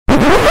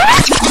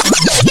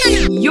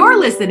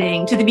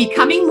listening to the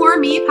Becoming More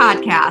Me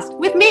podcast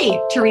with me,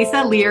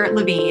 Teresa Lear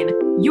Levine.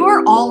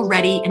 You're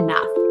already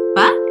enough.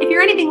 But if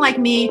you're anything like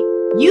me,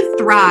 you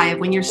thrive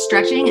when you're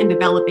stretching and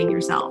developing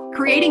yourself,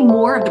 creating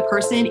more of the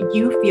person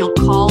you feel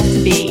called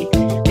to be.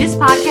 This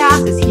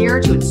podcast is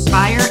here to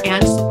inspire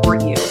and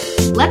support you.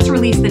 Let's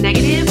release the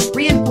negative,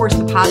 reinforce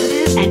the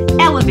positive, and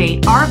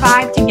elevate our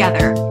vibe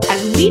together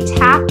as we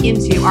tap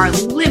into our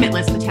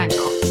limitless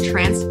potential to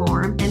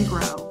transform and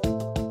grow.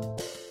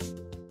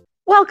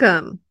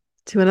 Welcome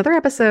to another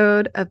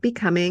episode of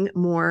Becoming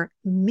More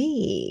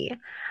Me.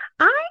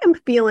 I am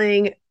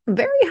feeling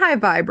very high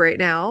vibe right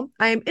now.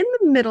 I am in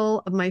the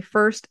middle of my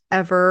first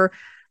ever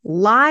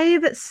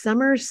live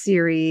summer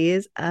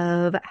series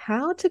of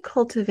how to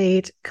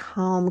cultivate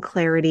calm,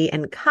 clarity,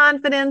 and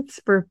confidence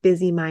for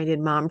busy-minded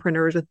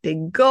mompreneurs with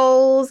big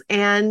goals.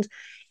 And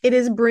it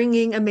is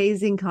bringing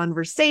amazing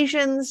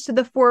conversations to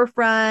the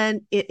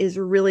forefront. It is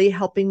really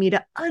helping me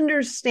to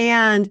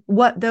understand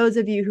what those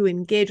of you who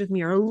engage with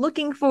me are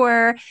looking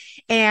for.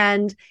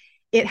 And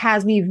it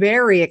has me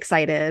very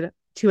excited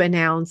to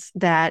announce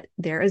that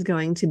there is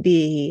going to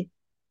be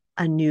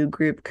a new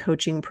group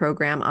coaching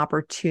program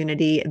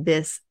opportunity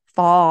this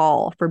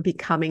fall for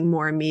Becoming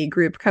More Me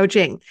group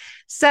coaching.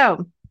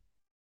 So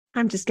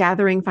I'm just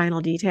gathering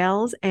final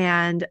details,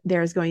 and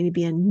there's going to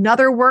be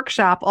another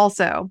workshop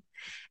also.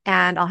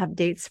 And I'll have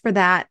dates for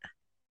that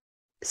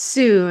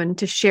soon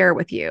to share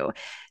with you.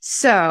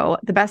 So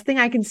the best thing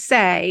I can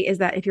say is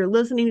that if you're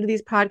listening to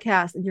these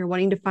podcasts and you're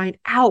wanting to find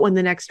out when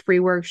the next free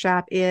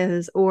workshop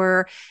is,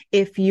 or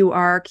if you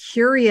are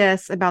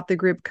curious about the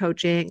group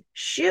coaching,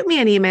 shoot me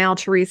an email,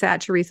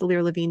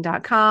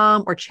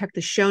 teresa@teresalearlevine.com, or check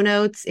the show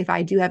notes. If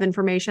I do have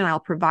information,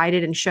 I'll provide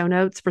it in show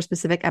notes for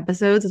specific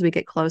episodes as we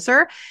get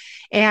closer.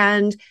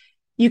 And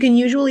you can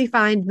usually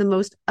find the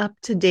most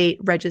up-to-date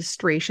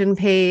registration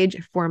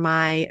page for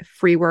my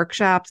free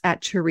workshops at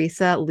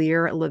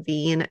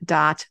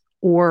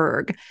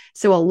teresalearlevine.org.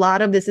 So a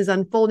lot of this is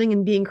unfolding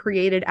and being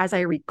created as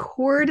I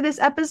record this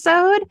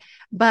episode,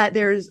 but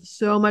there's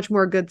so much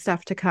more good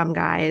stuff to come,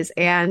 guys.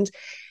 And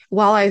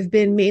while I've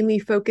been mainly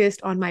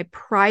focused on my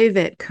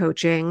private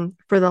coaching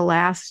for the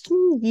last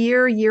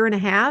year and a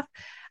half,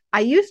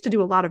 I used to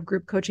do a lot of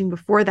group coaching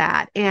before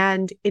that.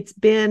 And it's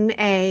been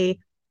a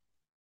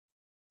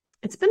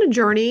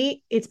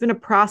journey. It's been a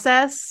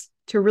process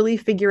to really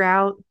figure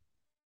out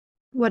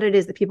what it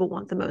is that people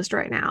want the most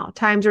right now.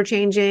 Times are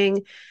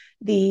changing.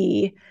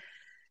 The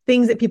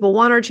things that people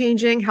want are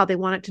changing. How they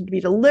want it to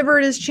be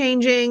delivered is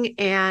changing.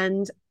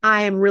 And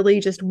I am really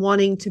just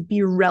wanting to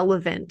be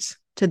relevant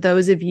to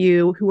those of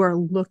you who are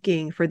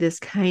looking for this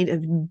kind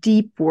of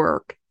deep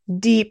work,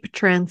 deep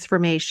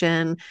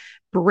transformation,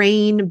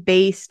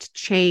 brain-based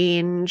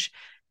change,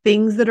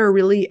 things that are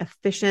really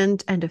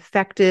efficient and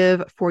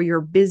effective for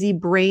your busy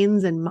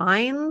brains and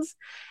minds,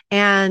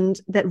 and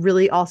that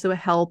really also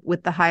help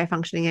with the high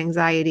functioning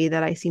anxiety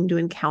that I seem to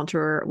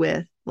encounter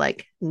with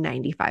like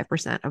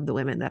 95% of the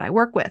women that I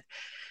work with.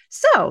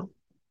 So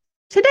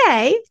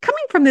today,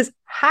 coming from this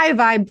high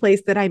vibe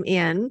place that I'm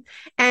in,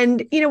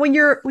 and when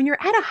you're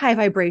at a high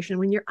vibration,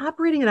 when you're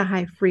operating at a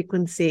high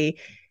frequency,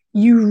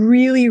 you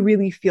really,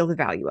 really feel the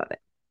value of it.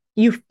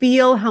 You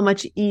feel how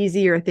much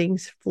easier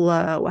things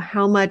flow,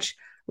 how much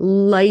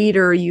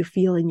lighter you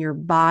feel in your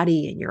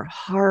body and your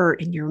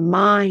heart and your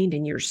mind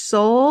and your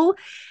soul.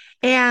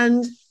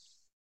 And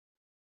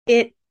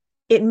it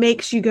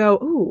makes you go,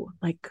 ooh,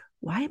 like,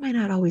 why am I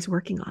not always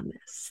working on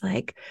this?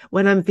 Like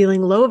when I'm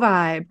feeling low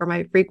vibe or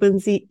my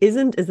frequency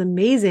isn't as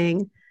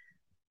amazing,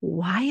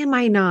 why am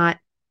I not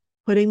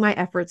putting my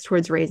efforts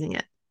towards raising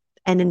it?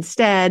 And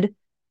instead,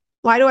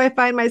 why do I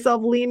find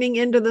myself leaning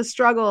into the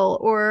struggle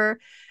or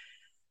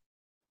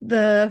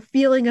the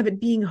feeling of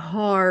it being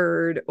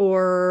hard,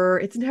 or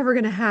it's never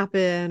going to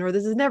happen, or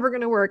this is never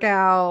going to work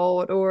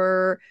out,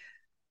 or,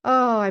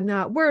 oh, I'm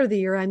not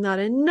worthy, or I'm not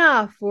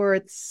enough, or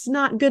it's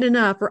not good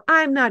enough, or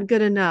I'm not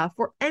good enough,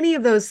 or any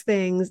of those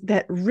things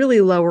that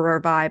really lower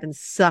our vibe and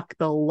suck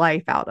the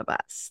life out of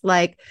us.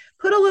 Like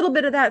put a little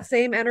bit of that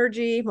same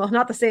energy, well,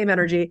 not the same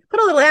energy, put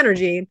a little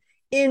energy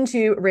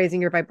into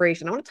raising your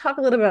vibration. I want to talk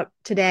a little bit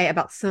today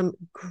about some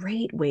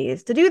great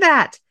ways to do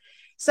that.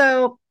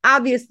 So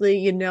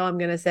obviously, I'm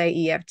going to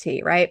say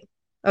EFT, right?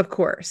 Of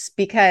course,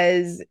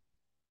 because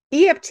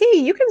EFT,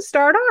 you can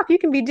start off, you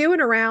can be doing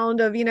a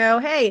round of,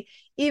 hey,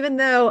 even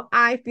though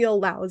I feel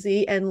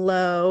lousy and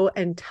low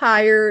and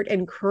tired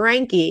and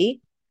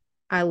cranky,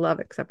 I love,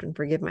 accept, and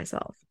forgive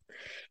myself.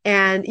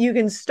 And you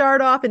can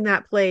start off in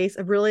that place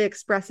of really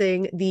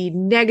expressing the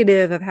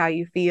negative of how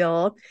you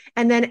feel.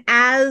 And then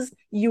as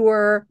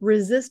your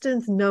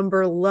resistance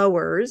number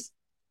lowers,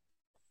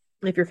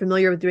 if you're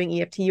familiar with doing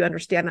EFT, you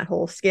understand that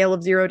whole scale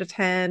of 0 to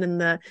 10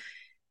 and the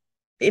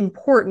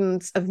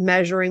importance of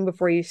measuring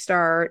before you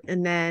start.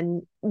 And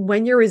then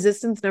when your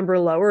resistance number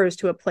lowers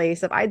to a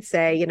place of, I'd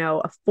say,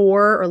 a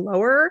 4 or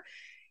lower,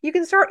 you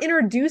can start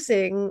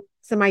introducing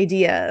some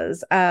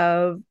ideas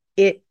of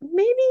it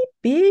maybe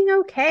being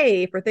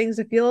okay for things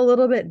to feel a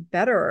little bit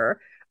better,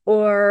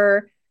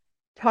 or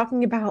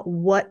talking about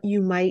what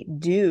you might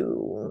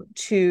do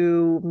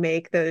to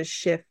make those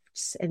shifts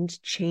shifts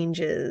and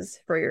changes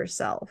for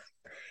yourself.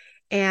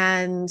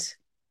 And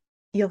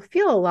you'll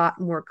feel a lot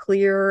more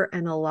clear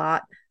and a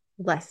lot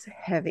less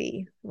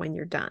heavy when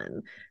you're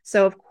done.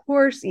 So, of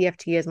course,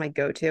 EFT is my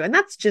go to. And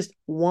that's just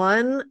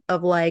one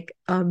of like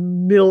a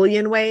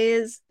million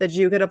ways that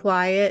you could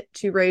apply it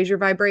to raise your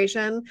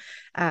vibration.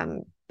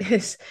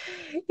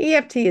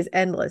 EFT is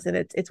endless in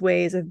its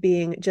ways of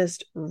being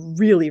just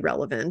really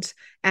relevant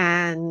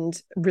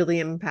and really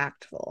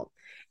impactful.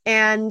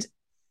 And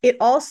it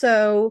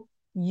also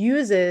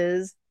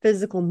uses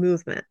physical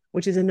movement,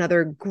 which is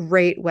another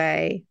great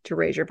way to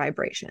raise your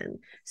vibration.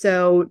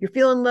 So you're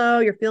feeling low,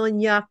 you're feeling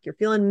yuck, you're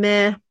feeling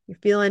meh, you're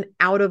feeling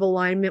out of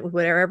alignment with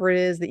whatever it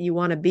is that you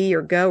want to be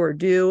or go or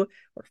do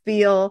or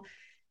feel.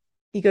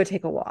 You go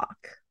take a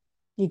walk,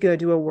 you go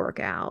do a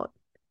workout,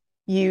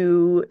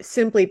 you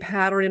simply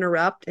pattern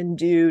interrupt and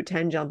do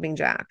 10 jumping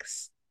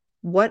jacks.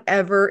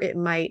 Whatever it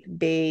might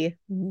be,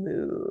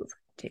 move.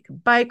 Take a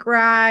bike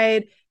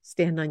ride,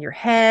 stand on your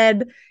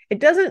head. It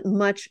doesn't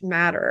much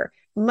matter.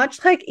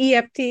 Much like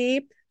EFT,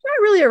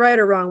 not really a right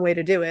or wrong way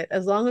to do it,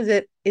 as long as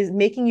it is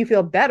making you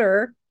feel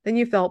better than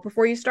you felt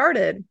before you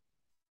started.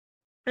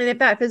 And if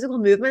that physical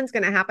movement is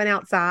going to happen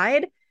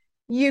outside,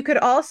 you could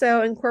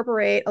also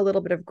incorporate a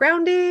little bit of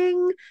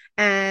grounding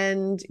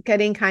and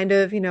getting kind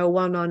of,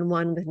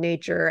 one-on-one with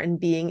nature and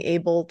being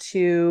able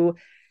to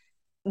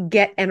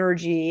get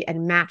energy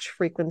and match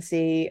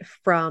frequency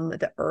from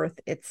the earth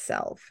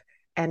itself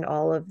and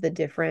all of the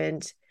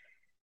different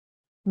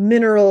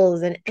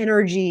minerals and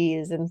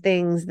energies and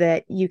things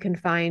that you can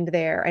find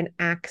there and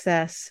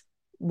access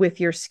with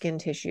your skin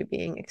tissue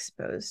being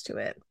exposed to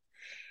it.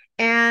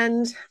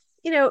 And,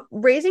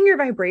 raising your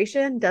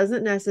vibration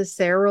doesn't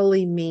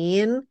necessarily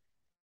mean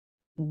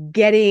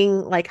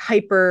getting like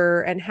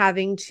hyper and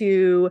having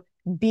to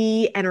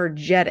be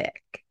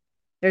energetic.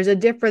 There's a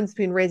difference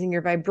between raising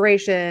your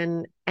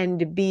vibration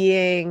and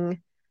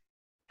being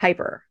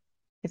hyper,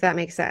 if that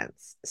makes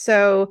sense.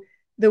 So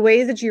the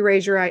ways that you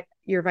raise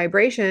your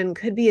vibration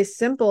could be as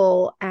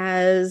simple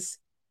as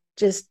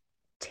just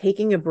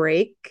taking a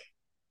break,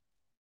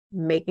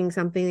 making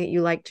something that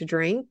you like to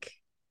drink,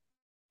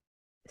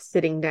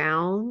 sitting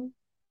down,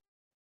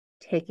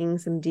 taking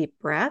some deep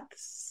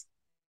breaths,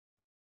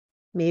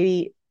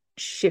 maybe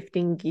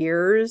shifting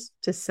gears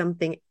to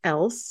something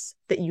else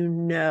that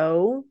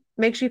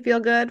makes you feel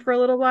good for a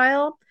little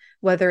while,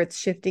 whether it's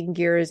shifting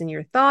gears in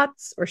your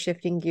thoughts or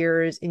shifting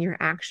gears in your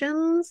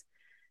actions,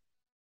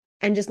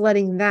 and just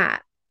letting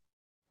that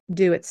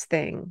do its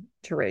thing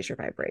to raise your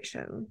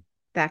vibration.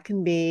 That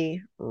can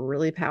be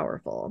really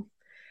powerful.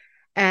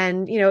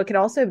 And, it could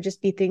also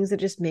just be things that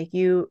just make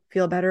you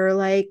feel better,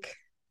 like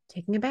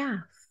taking a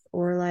bath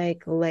or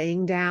like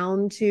laying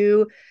down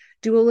to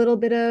do a little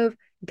bit of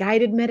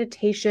guided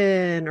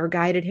meditation or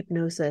guided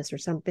hypnosis or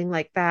something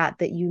like that,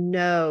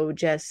 that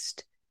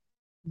just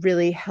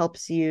really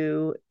helps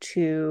you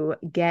to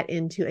get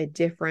into a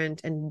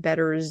different and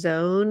better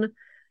zone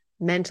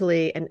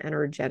mentally and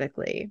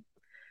energetically.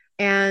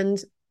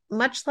 And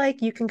much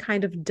like you can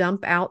kind of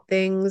dump out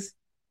things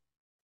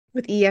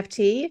with EFT,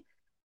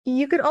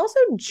 you could also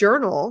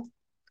journal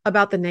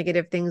about the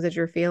negative things that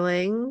you're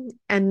feeling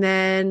and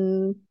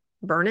then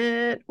burn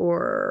it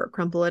or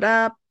crumple it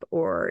up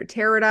or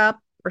tear it up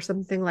or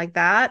something like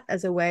that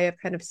as a way of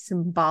kind of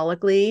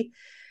symbolically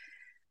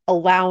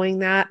allowing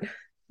that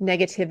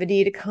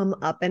negativity to come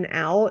up and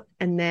out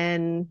and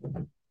then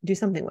do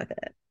something with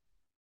it.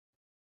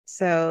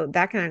 So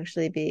that can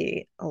actually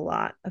be a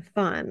lot of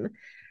fun.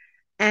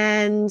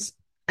 And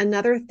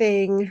another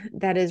thing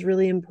that is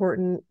really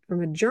important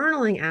from a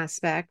journaling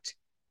aspect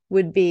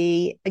would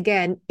be,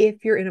 again,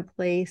 if you're in a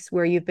place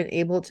where you've been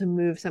able to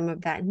move some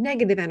of that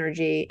negative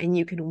energy and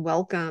you can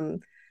welcome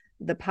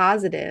the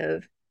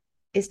positive,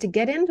 is to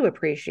get into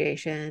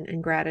appreciation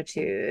and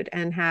gratitude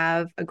and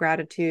have a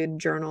gratitude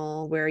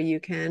journal where you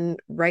can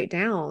write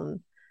down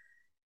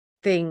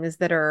things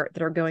that are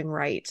going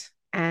right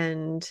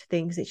and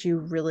things that you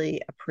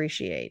really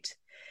appreciate.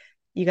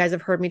 You guys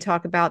have heard me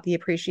talk about the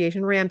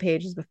appreciation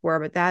rampages before,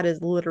 but that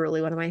is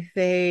literally one of my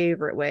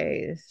favorite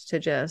ways to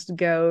just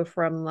go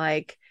from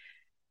like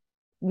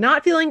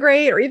not feeling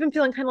great or even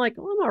feeling kind of like,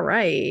 oh, I'm all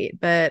right,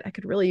 but I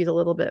could really use a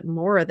little bit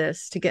more of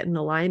this to get in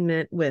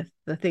alignment with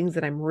the things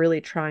that I'm really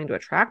trying to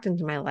attract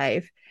into my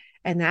life.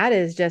 And that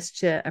is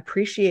just to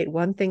appreciate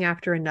one thing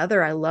after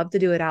another. I love to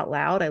do it out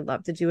loud. I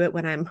love to do it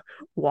when I'm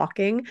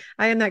walking.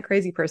 I am that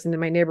crazy person in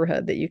my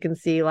neighborhood that you can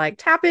see like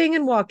tapping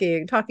and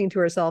walking, talking to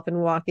herself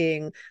and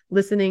walking,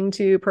 listening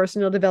to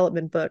personal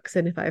development books.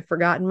 And if I've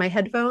forgotten my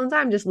headphones,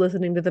 I'm just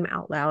listening to them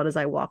out loud as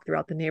I walk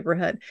throughout the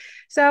neighborhood.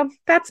 So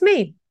that's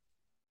me.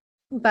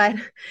 But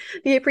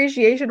the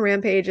appreciation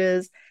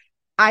rampages,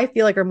 I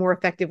feel like are more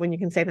effective when you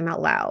can say them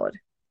out loud.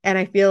 And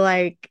I feel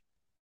like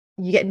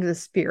you get into the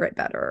spirit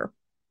better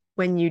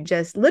when you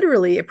just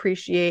literally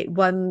appreciate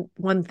one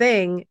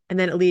thing and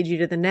then it leads you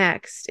to the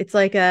next. It's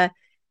like a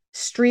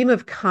stream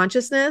of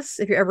consciousness,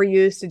 if you're ever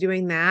used to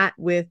doing that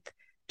with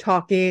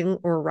talking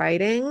or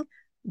writing,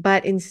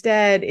 but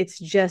instead it's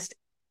just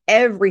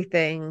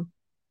everything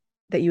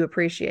that you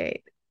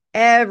appreciate.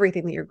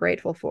 everything that you're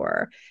grateful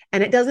for.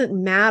 And it doesn't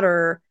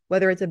matter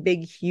whether it's a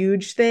big,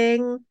 huge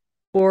thing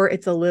or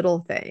it's a little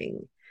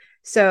thing.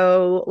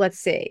 So let's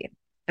see.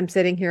 I'm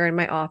sitting here in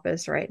my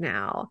office right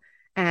now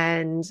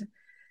and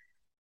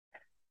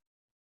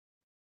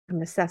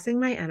I'm assessing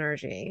my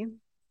energy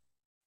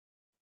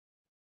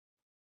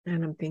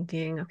and I'm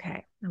thinking,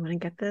 okay, I want to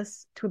get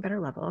this to a better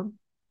level.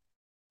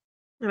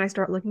 And I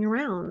start looking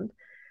around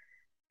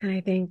and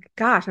I think,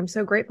 gosh, I'm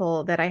so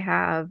grateful that I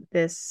have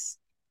this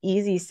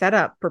easy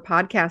setup for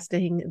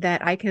podcasting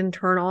that I can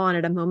turn on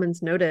at a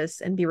moment's notice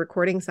and be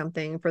recording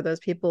something for those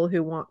people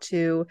who want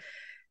to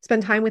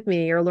spend time with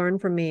me or learn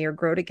from me or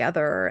grow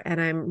together.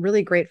 And I'm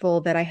really grateful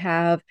that I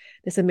have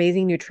this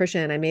amazing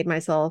nutrition. I made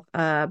myself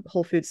a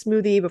whole food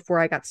smoothie before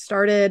I got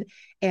started,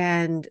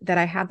 and that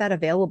I have that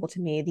available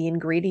to me, the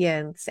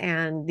ingredients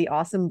and the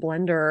awesome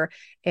blender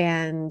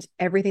and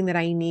everything that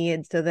I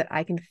need so that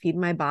I can feed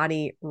my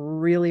body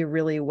really,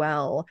 really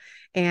well.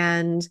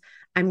 And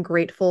I'm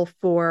grateful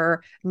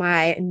for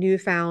my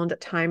newfound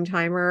time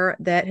timer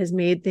that has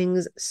made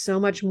things so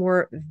much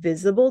more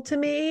visible to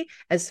me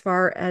as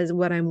far as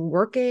what I'm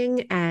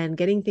working and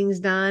getting things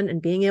done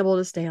and being able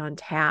to stay on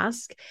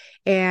task.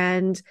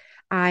 And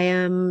I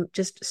am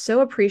just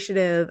so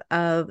appreciative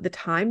of the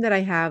time that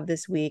I have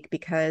this week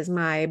because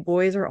my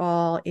boys are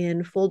all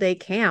in full day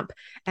camp.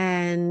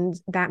 And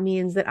that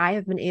means that I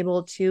have been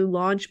able to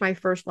launch my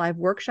first live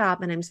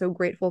workshop. And I'm so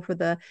grateful for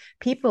the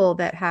people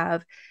that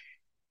have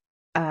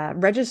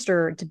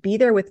registered to be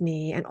there with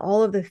me and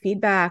all of the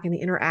feedback and the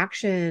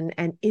interaction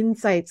and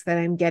insights that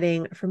I'm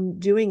getting from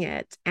doing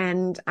it.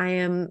 And I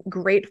am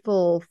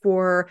grateful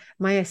for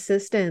my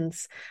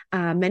assistants,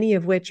 many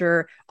of which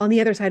are on the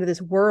other side of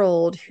this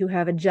world who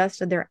have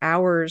adjusted their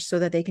hours so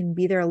that they can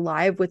be there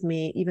live with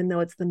me, even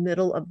though it's the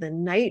middle of the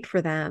night for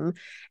them.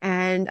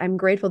 And I'm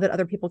grateful that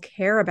other people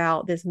care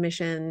about this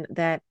mission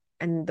that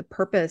and the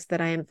purpose that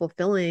I am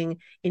fulfilling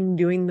in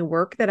doing the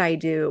work that I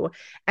do.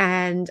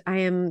 And I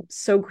am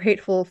so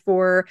grateful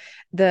for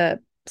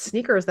the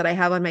sneakers that I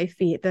have on my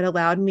feet that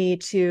allowed me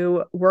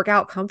to work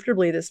out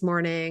comfortably this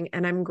morning.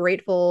 And I'm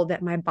grateful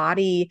that my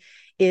body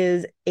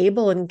is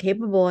able and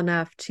capable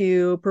enough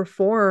to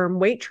perform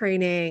weight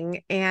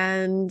training.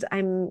 And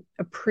I'm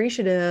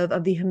appreciative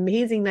of the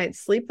amazing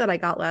night's sleep that I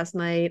got last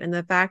night and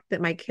the fact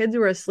that my kids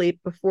were asleep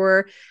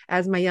before,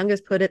 as my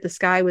youngest put it, the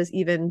sky was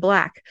even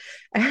black.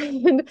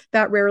 And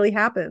that rarely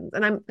happens.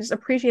 And I'm just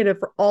appreciative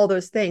for all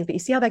those things. But you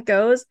see how that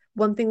goes?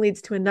 One thing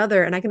leads to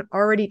another. And I can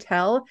already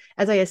tell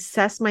as I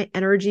assess my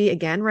energy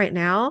again right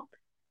now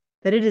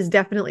that it is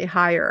definitely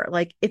higher.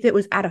 Like if it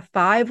was at a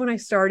 5 when I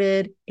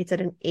started, it's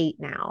at an 8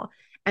 now.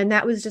 And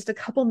that was just a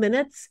couple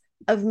minutes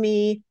of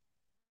me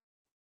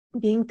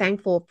being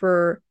thankful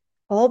for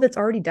all that's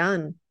already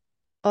done,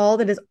 all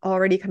that has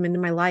already come into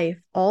my life,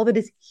 all that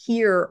is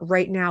here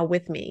right now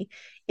with me,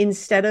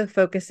 instead of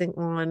focusing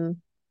on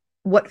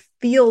what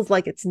feels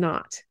like it's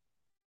not,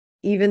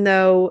 even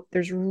though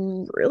there's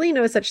really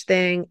no such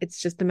thing.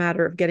 It's just a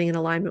matter of getting in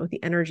alignment with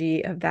the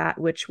energy of that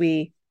which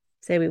we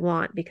say we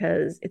want,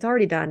 because it's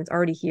already done. It's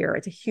already here.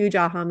 It's a huge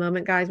aha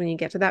moment, guys, when you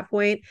get to that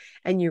point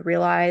and you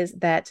realize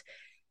that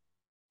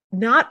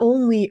not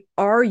only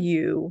are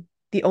you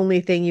the only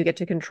thing you get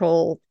to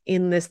control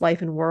in this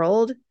life and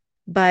world,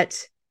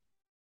 but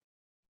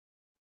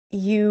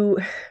you,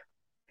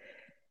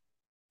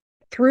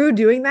 through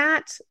doing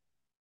that,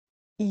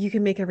 you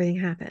can make everything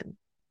happen.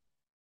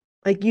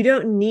 Like you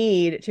don't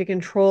need to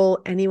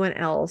control anyone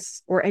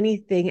else or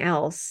anything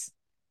else.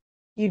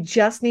 You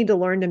just need to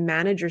learn to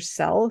manage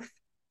yourself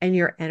and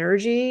your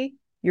energy,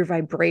 your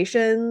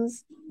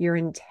vibrations, your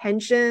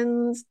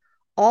intentions,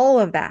 all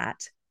of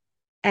that.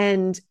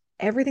 And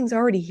everything's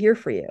already here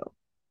for you.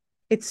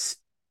 It's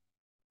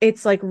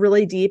it's like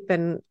really deep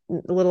and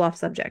a little off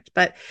subject.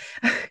 But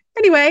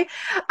anyway,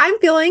 I'm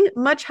feeling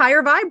much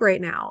higher vibe right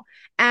now.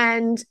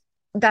 And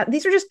that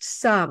these are just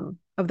some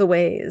of the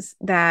ways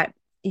that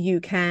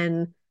you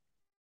can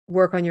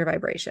work on your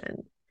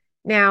vibration.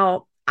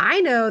 Now,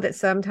 I know that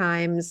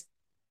sometimes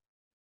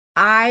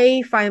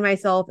I find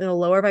myself in a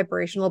lower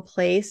vibrational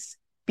place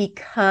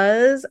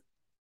because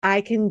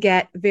I can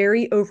get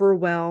very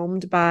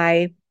overwhelmed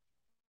by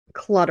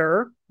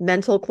clutter,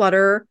 mental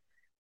clutter,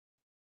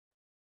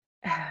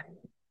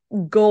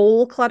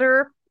 goal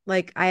clutter.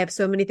 Like I have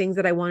so many things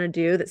that I want to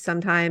do that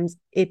sometimes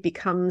it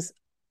becomes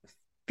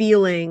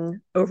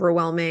feeling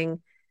overwhelming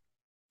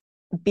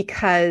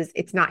because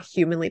it's not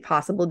humanly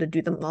possible to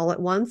do them all at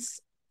once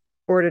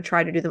or to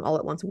try to do them all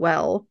at once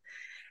well.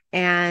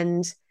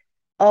 And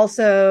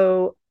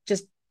also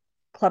just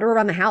clutter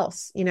around the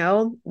house. You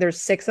know, there's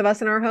 6 of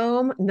us in our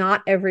home.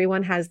 Not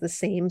everyone has the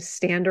same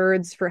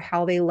standards for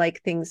how they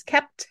like things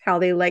kept, how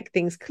they like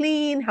things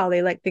clean, how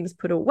they like things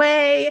put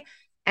away.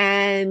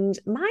 And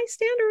my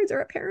standards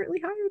are apparently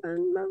higher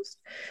than most.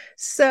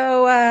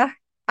 So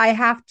I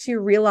have to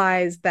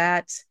realize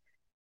that,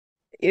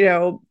 you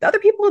know, the other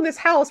people in this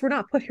house were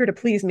not put here to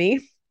please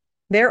me.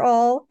 They're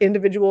all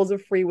individuals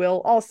of free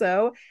will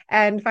also,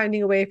 and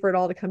finding a way for it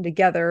all to come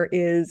together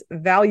is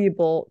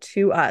valuable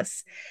to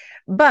us.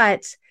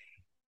 But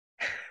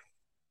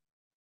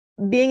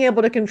being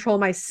able to control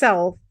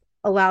myself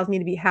allows me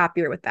to be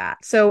happier with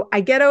that. So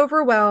I get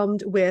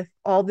overwhelmed with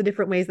all the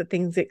different ways that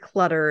things get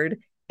cluttered.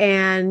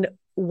 And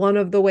one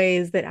of the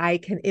ways that I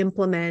can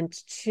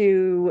implement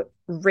to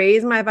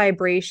raise my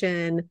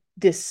vibration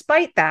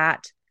despite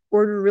that,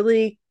 or to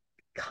really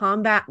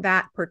combat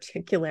that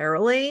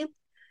particularly,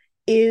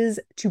 is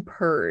to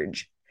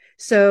purge.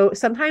 So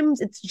sometimes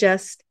it's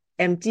just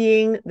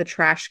emptying the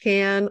trash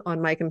can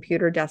on my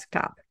computer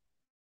desktop.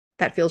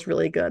 That feels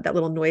really good, that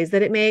little noise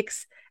that it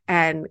makes.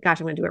 And gosh,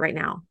 I'm going to do it right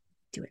now.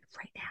 Do it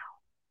right now.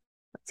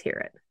 Let's hear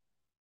it.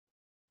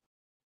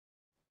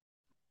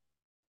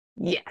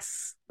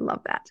 Yes,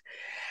 love that.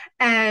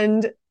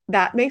 And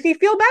that makes me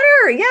feel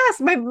better. Yes,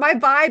 my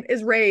vibe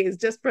is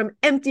raised just from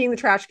emptying the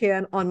trash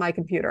can on my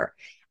computer.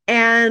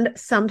 And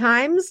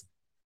sometimes,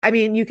 I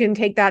mean, you can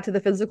take that to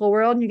the physical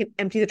world and you can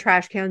empty the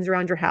trash cans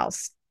around your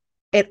house.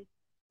 It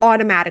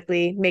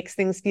automatically makes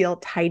things feel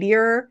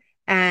tidier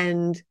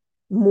and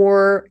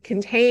more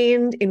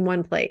contained in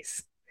one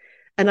place.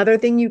 Another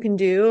thing you can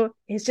do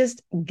is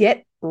just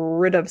get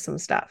rid of some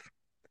stuff.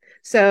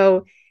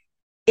 So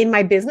in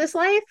my business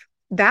life,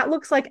 that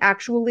looks like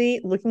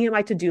actually looking at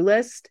my to-do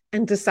list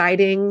and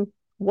deciding,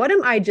 what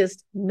am I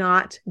just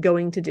not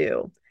going to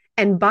do?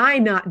 And by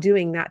not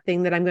doing that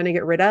thing that I'm going to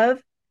get rid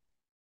of,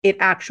 it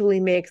actually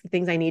makes the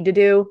things I need to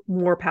do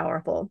more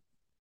powerful,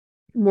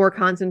 more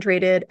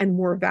concentrated, and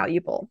more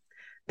valuable.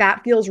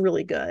 That feels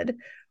really good.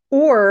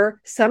 Or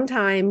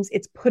sometimes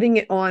it's putting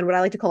it on what I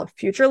like to call a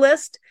future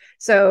list.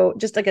 So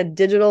just like a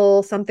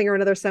digital something or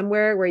another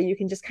somewhere where you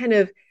can just kind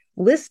of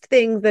list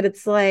things that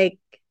it's like,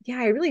 yeah,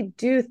 I really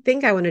do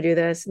think I want to do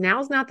this.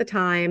 Now's not the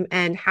time.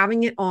 And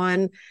having it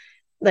on,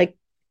 like,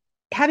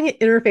 having it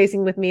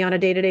interfacing with me on a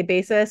day-to-day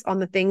basis on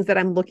the things that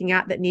I'm looking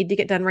at that need to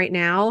get done right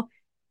now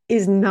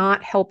is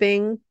not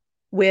helping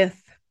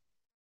with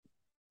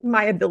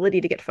my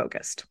ability to get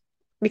focused,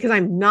 because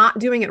I'm not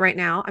doing it right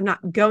now. I'm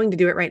not going to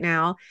do it right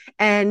now.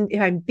 And if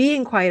I'm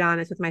being quite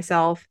honest with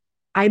myself,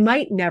 I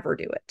might never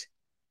do it.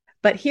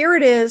 But here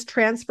it is,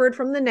 transferred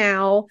from the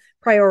now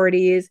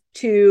priorities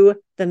to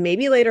the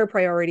maybe later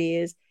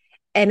priorities.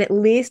 And at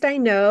least I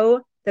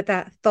know that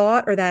that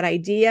thought or that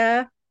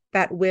idea,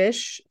 that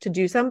wish to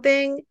do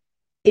something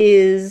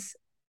is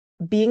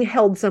being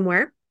held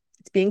somewhere.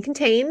 It's being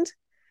contained.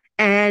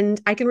 And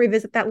I can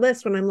revisit that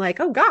list when I'm like,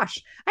 oh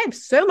gosh, I have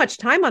so much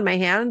time on my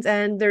hands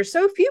and there's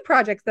so few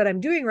projects that I'm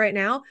doing right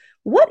now.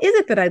 What is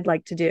it that I'd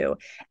like to do?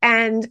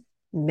 And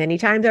many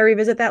times I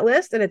revisit that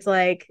list and it's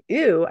like,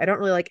 ew, I don't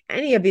really like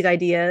any of these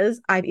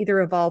ideas. I've either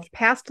evolved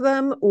past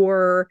them,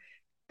 or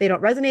they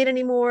don't resonate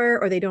anymore,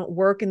 or they don't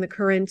work in the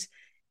current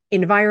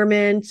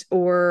environment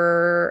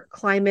or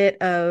climate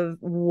of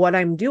what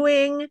I'm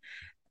doing.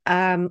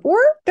 Or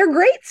they're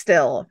great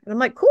still. And I'm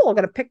like, cool, I'm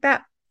going to pick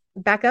that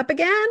back up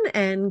again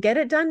and get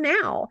it done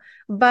now.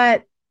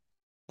 But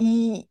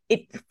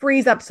it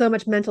frees up so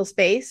much mental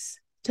space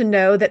to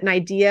know that an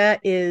idea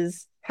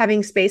is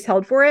having space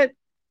held for it,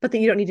 but that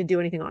you don't need to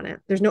do anything on it.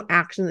 There's no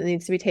action that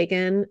needs to be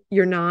taken.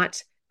 You're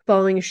not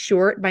falling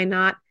short by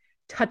not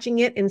touching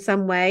it in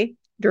some way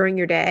during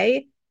your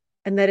day,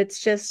 and that it's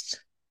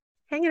just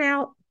hanging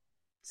out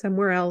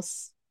somewhere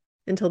else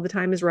until the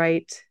time is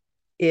right,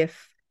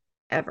 if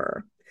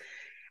ever.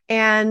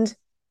 And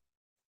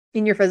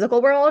in your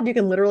physical world, you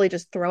can literally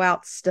just throw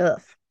out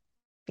stuff.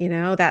 You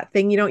know, that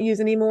thing you don't use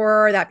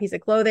anymore, that piece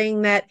of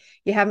clothing that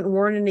you haven't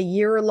worn in a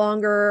year or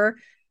longer,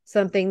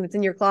 something that's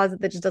in your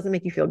closet that just doesn't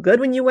make you feel good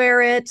when you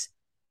wear it.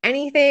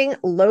 Anything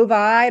low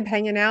vibe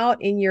hanging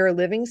out in your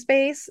living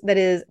space that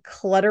is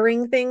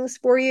cluttering things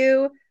for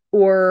you,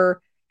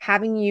 or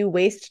having you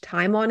waste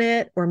time on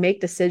it or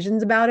make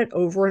decisions about it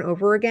over and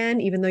over again,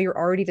 even though you're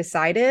already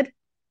decided,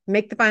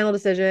 make the final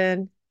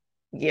decision,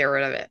 get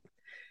rid of it.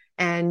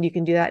 And you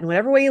can do that in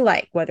whatever way you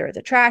like, whether it's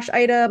a trash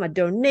item, a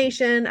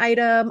donation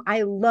item.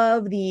 I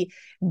love the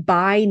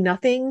buy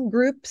nothing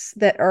groups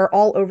that are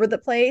all over the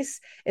place,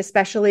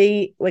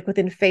 especially like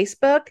within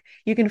Facebook.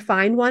 You can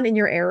find one in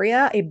your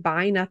area, a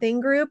buy nothing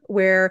group,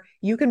 where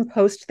you can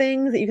post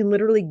things that you can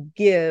literally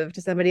give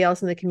to somebody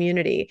else in the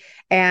community.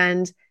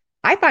 And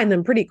I find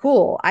them pretty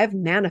cool. I've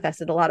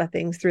manifested a lot of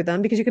things through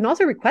them, because you can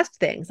also request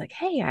things like,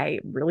 hey, I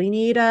really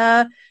need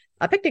a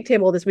picnic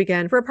table this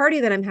weekend for a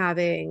party that I'm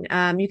having.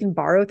 You can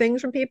borrow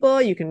things from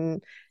people. You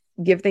can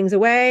give things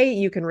away.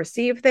 You can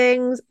receive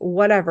things,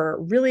 whatever.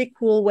 Really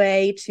cool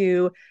way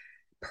to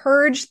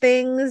purge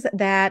things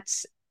that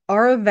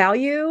are of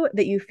value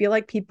that you feel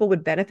like people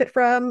would benefit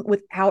from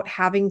without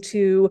having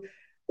to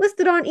list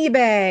it on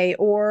eBay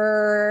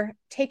or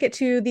take it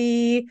to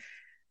the,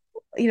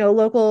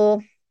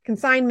 local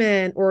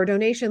consignment or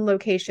donation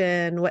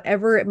location,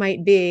 whatever it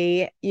might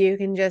be. You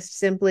can just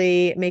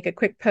simply make a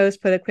quick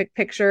post, put a quick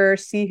picture,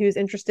 see who's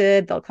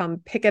interested. They'll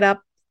come pick it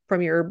up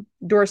from your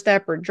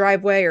doorstep or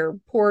driveway or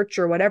porch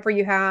or whatever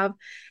you have,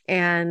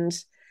 and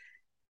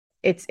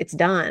it's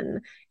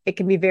done. It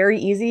can be very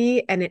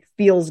easy, and it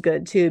feels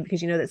good too,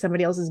 because you know that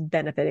somebody else is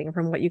benefiting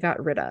from what you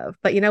got rid of.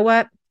 But you know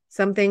what?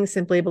 Some things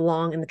simply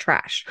belong in the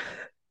trash.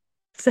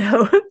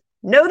 So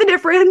know the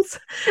difference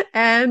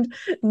and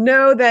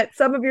know that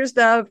some of your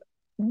stuff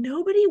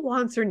nobody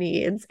wants or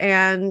needs,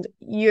 and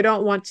you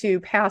don't want to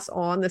pass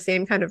on the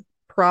same kind of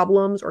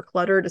problems or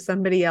clutter to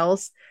somebody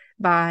else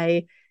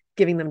by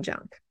giving them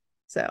junk.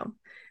 So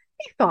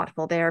be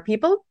thoughtful there,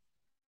 people.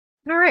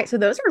 All right. So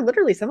those are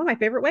literally some of my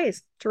favorite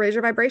ways to raise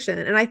your vibration.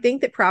 And I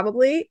think that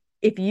probably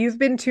if you've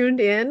been tuned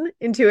in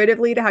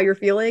intuitively to how you're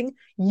feeling,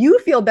 you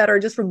feel better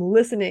just from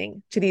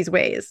listening to these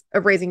ways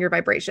of raising your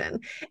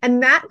vibration.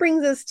 And that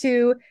brings us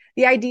to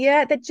the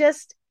idea that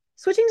just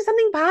switching to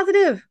something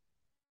positive.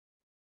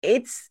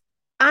 It's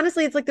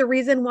honestly, it's like the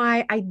reason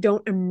why I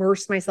don't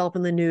immerse myself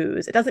in the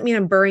news. It doesn't mean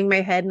I'm burying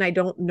my head and I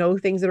don't know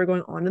things that are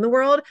going on in the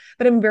world,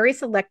 but I'm very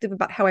selective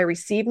about how I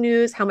receive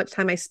news, how much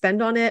time I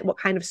spend on it, what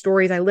kind of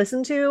stories I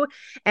listen to,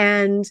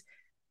 and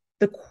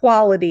the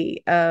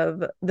quality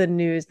of the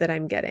news that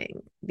I'm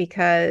getting,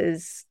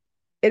 because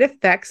it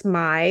affects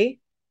my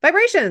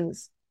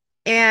vibrations.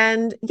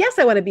 And yes,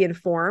 I want to be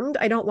informed.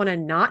 I don't want to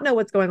not know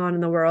what's going on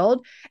in the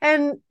world.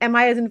 And am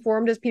I as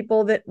informed as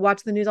people that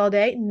watch the news all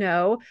day?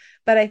 No,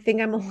 but I think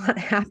I'm a lot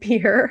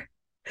happier.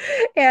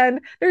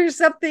 And there's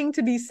something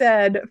to be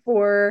said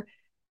for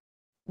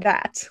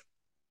that,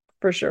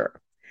 for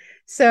sure.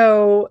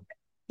 So,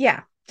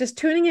 yeah, just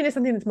tuning into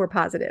something that's more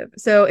positive.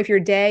 So, if your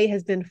day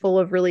has been full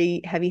of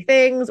really heavy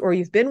things, or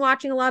you've been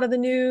watching a lot of the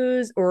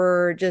news,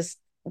 or just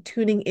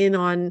tuning in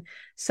on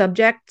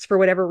subjects for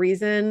whatever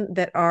reason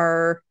that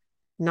are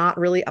not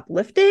really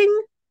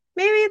uplifting,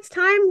 maybe it's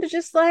time to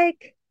just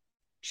like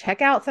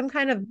check out some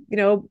kind of,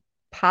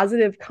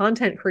 positive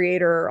content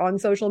creator on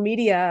social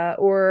media,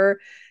 or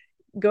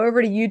go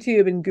over to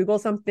YouTube and Google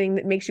something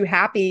that makes you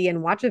happy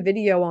and watch a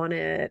video on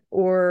it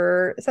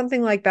or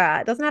something like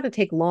that. It doesn't have to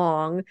take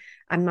long.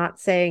 I'm not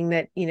saying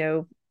that,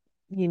 you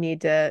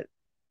need to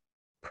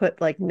put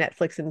like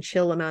Netflix and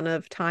chill amount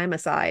of time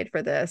aside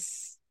for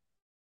this.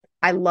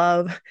 I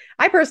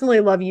personally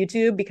love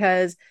YouTube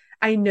because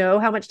I know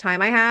how much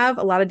time I have.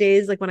 A lot of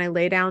days, like when I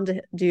lay down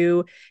to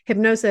do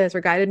hypnosis or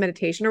guided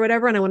meditation or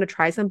whatever, and I want to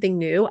try something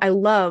new, I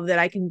love that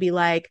I can be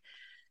like,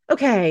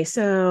 okay,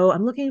 so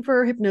I'm looking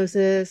for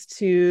hypnosis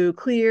to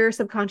clear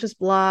subconscious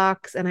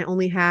blocks, and I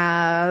only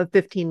have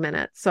 15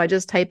 minutes. So I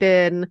just type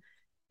in,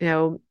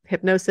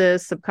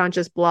 hypnosis,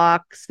 subconscious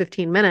blocks,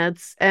 15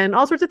 minutes, and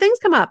all sorts of things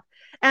come up.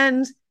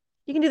 And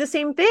you can do the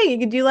same thing. You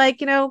can do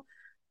like,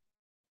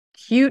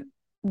 cute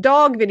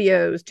dog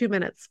videos, 2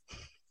 minutes.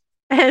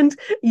 And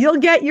you'll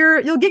get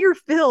your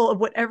fill of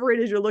whatever it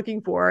is you're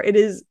looking for. It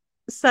is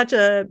such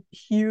a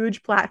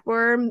huge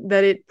platform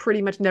that it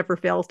pretty much never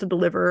fails to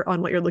deliver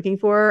on what you're looking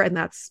for. And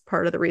that's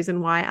part of the reason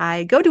why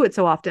I go to it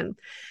so often.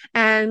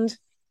 And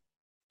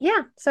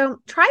yeah, so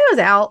try those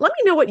out. Let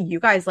me know what you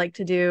guys like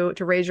to do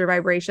to raise your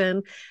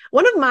vibration.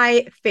 One of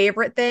my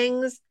favorite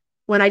things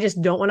when I just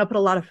don't want to put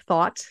a lot of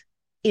thought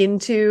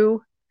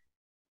into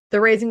the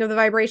raising of the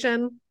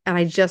vibration and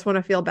I just want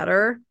to feel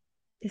better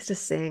is to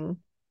sing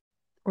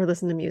or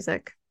listen to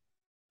music.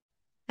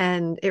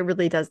 And it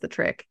really does the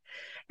trick.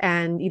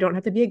 And you don't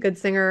have to be a good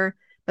singer,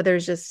 but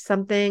there's just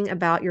something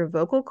about your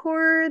vocal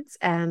cords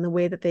and the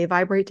way that they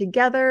vibrate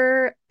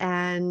together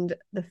and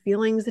the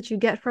feelings that you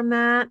get from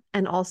that.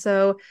 And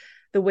also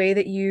the way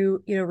that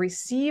you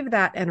receive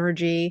that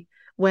energy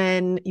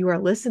when you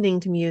are listening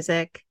to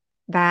music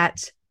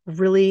that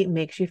really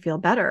makes you feel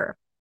better.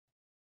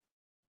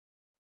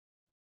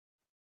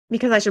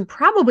 Because I should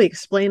probably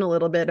explain a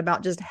little bit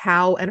about just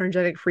how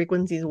energetic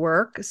frequencies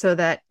work so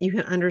that you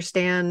can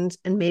understand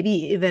and maybe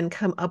even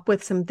come up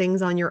with some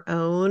things on your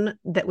own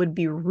that would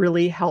be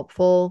really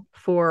helpful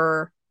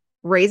for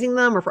raising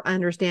them or for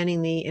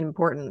understanding the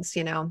importance.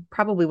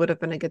 Probably would have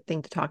been a good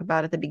thing to talk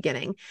about at the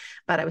beginning,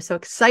 but I was so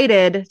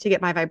excited to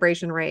get my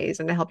vibration raised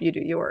and to help you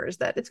do yours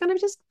that it's going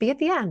to just be at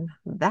the end.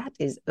 That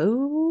is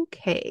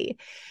okay.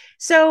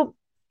 So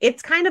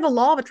it's kind of a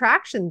law of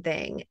attraction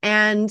thing.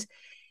 And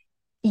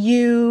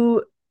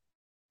you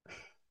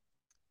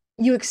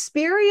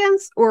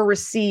experience or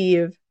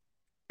receive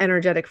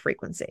energetic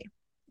frequency.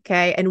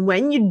 Okay. And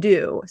when you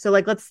do, so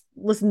like, let's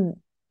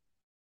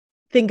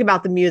think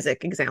about the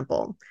music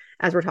example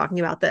as we're talking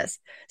about this.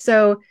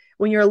 So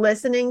when you're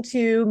listening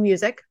to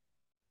music,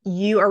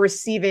 you are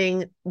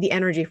receiving the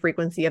energy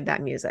frequency of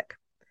that music.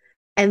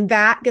 And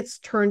that gets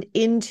turned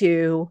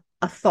into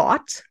a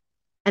thought.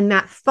 And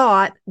that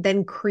thought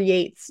then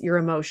creates your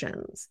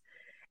emotions.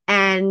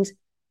 And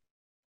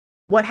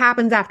what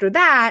happens after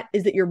that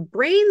is that your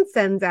brain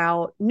sends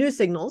out new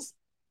signals,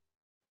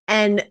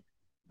 and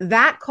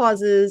that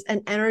causes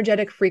an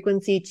energetic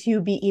frequency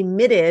to be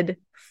emitted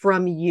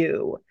from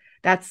you.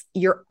 That's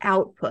your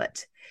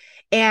output.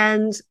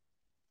 And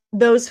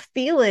those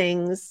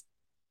feelings,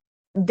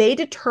 they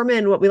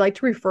determine what we like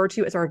to refer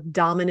to as our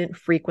dominant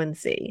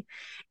frequency.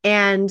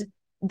 And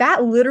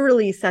that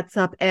literally sets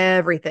up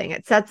everything.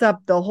 It sets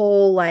up the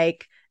whole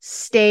like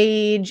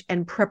stage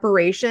and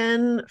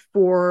preparation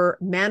for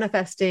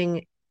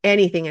manifesting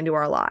anything into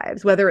our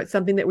lives, whether it's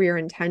something that we are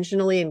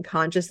intentionally and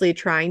consciously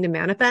trying to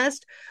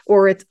manifest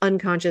or it's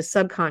unconscious,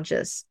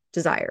 subconscious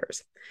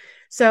desires.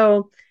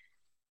 So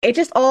it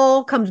just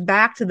all comes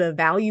back to the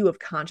value of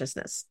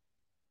consciousness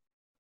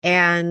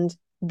and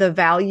the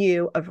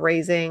value of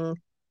raising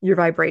your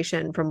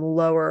vibration from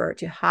lower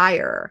to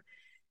higher,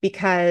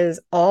 because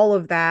all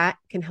of that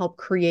can help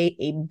create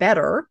a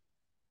better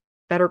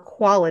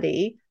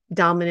quality,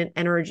 dominant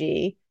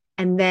energy.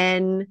 And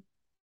then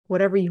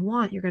whatever you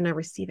want, you're going to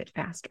receive it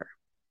faster.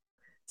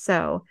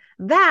 So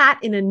that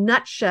in a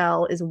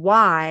nutshell is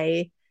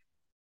why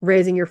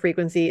raising your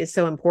frequency is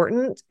so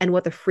important and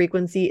what the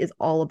frequency is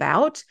all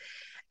about.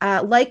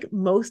 Like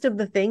most of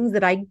the things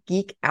that I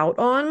geek out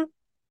on,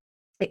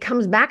 it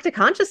comes back to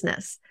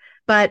consciousness.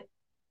 But,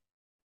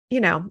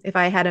 if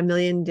I had a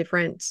million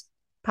different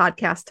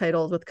podcast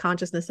titles with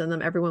consciousness in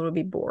them, everyone would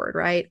be bored,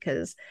 right?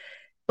 Because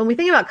when we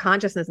think about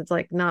consciousness, it's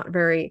like not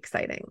very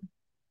exciting,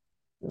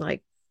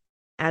 like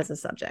as a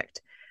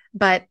subject,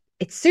 but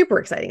it's super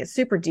exciting. It's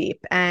super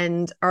deep,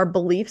 and our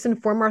beliefs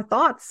inform our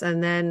thoughts,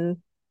 and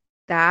then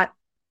that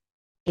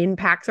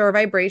impacts our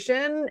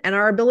vibration and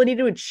our ability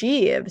to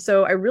achieve.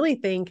 So I really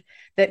think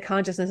that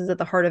consciousness is at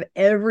the heart of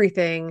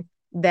everything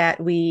that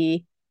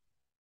we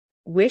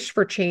wish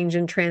for change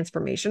and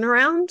transformation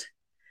around.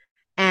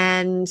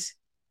 And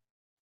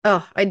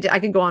I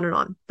could go on and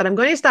on, but I'm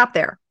going to stop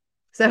there.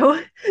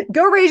 So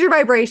go raise your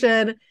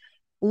vibration.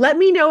 Let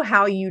me know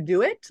how you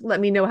do it. Let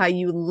me know how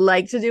you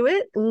like to do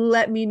it.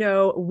 Let me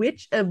know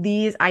which of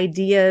these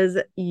ideas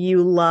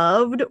you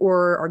loved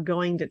or are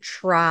going to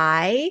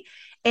try.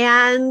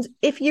 And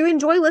if you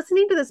enjoy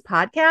listening to this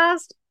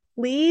podcast,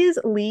 please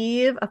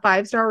leave a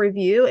 5-star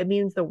review. It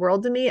means the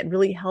world to me. It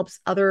really helps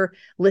other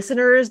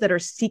listeners that are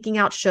seeking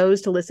out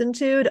shows to listen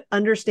to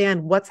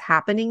understand what's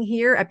happening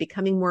here at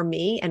Becoming More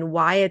Me and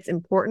why it's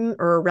important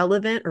or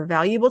relevant or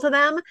valuable to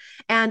them.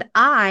 And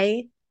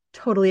I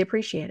totally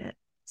appreciate it.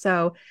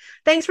 So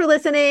thanks for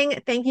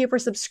listening. Thank you for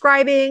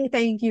subscribing.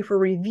 Thank you for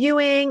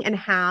reviewing, and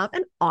have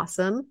an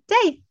awesome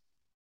day.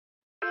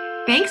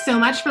 Thanks so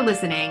much for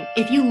listening.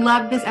 If you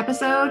loved this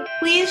episode,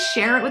 please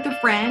share it with a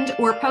friend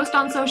or post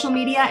on social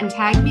media and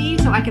tag me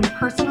so I can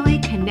personally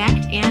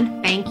connect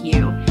and thank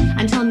you.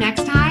 Until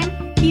next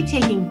time, keep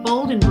taking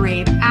bold and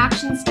brave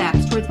action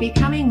steps towards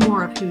becoming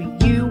more of who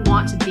you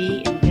want to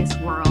be in this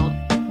world.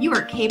 You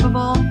are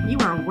capable, you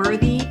are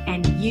worthy,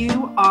 and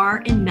you are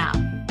enough.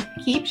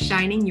 Keep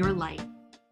shining your light.